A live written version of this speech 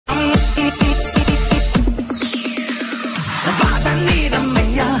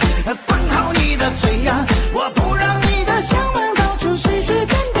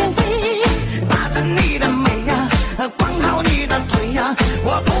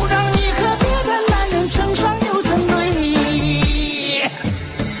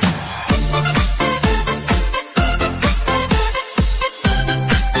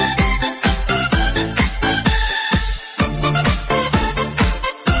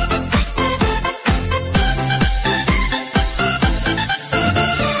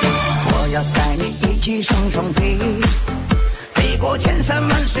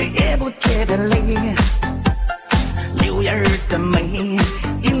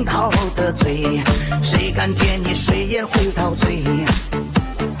桃的嘴，谁看见你谁也会陶醉。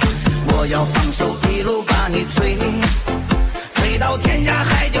我要放手一路把你追，追到天涯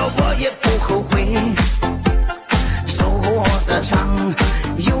海角我也不后悔。受过的伤，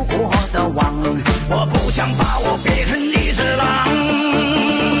有过的忘，我不想把我变成一只狼。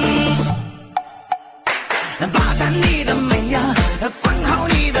霸占你的美呀，管好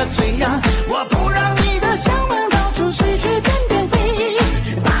你的嘴呀，我不让你的香味到处随随便便飞。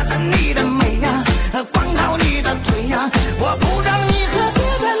霸占你的美呀，管好你的腿呀，我不让你和别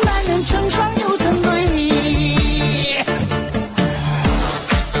的男人成双又成对。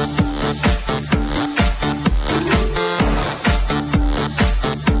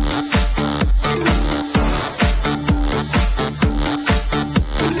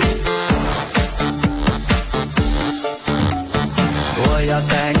我要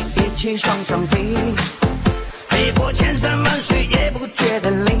带你一起双双飞，飞过千山万水也不觉得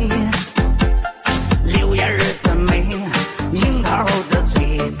累。柳叶儿的美，樱桃的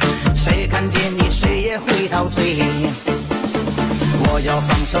嘴，谁看见你谁也会陶醉。我要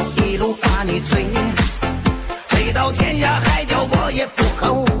放手一路把你追，追到天涯海角我也不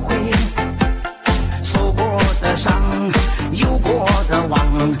后悔。受过的伤，有过的忘，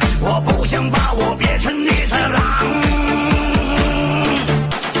我不想把我变成一只狼。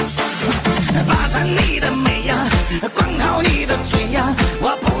霸占你的美呀，管好你的嘴呀，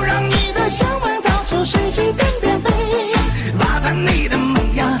我不让你的香味到处随随便便飞。霸占你的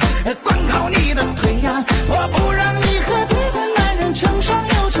美呀，管好你的腿呀，我不让你和别的男人成双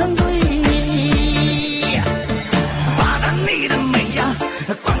又成对。霸占你的美呀，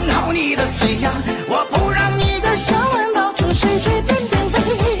管好你的嘴呀，我不让你的香味到处随随便便飞。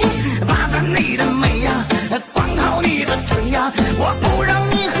霸占你的美呀，管好你的腿呀，我不让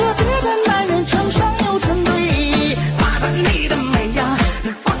你和别的男人成双又成对。霸占你的美呀，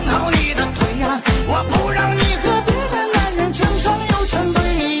管好你的腿呀，我不让你和别的男人成双又成对。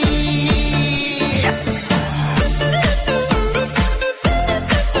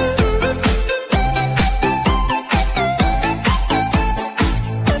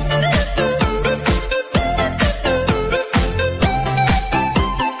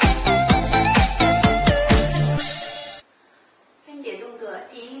分解动作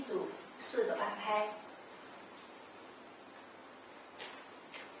第一组4个8拍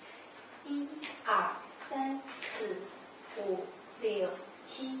，1、2、3、4、5、6、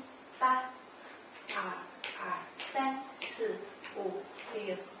7、8，2、2、3、4、5、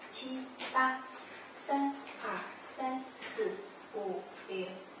6、7、8，3、2、3、4、5、6、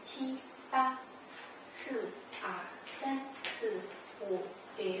7、8，4、2、3、4、5、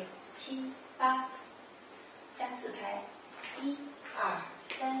6、7、8，单4拍。1、2、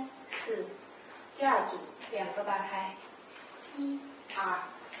3、4，第二组2个8拍，1、2、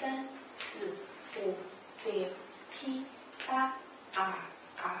3、4、5、6、7、8，2、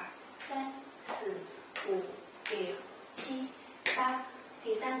2、3、4、5、6、7、8，第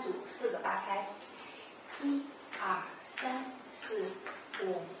三组4个8拍，1、2、3、4、5、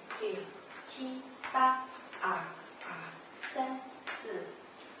6、7、8，2、2、3、4、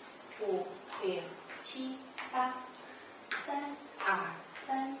5、6、7、8。3、2、3、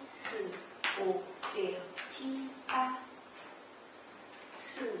4、5、6、7、8，4、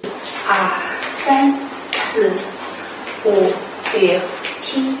2、3、4、5、6、7、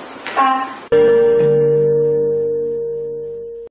8。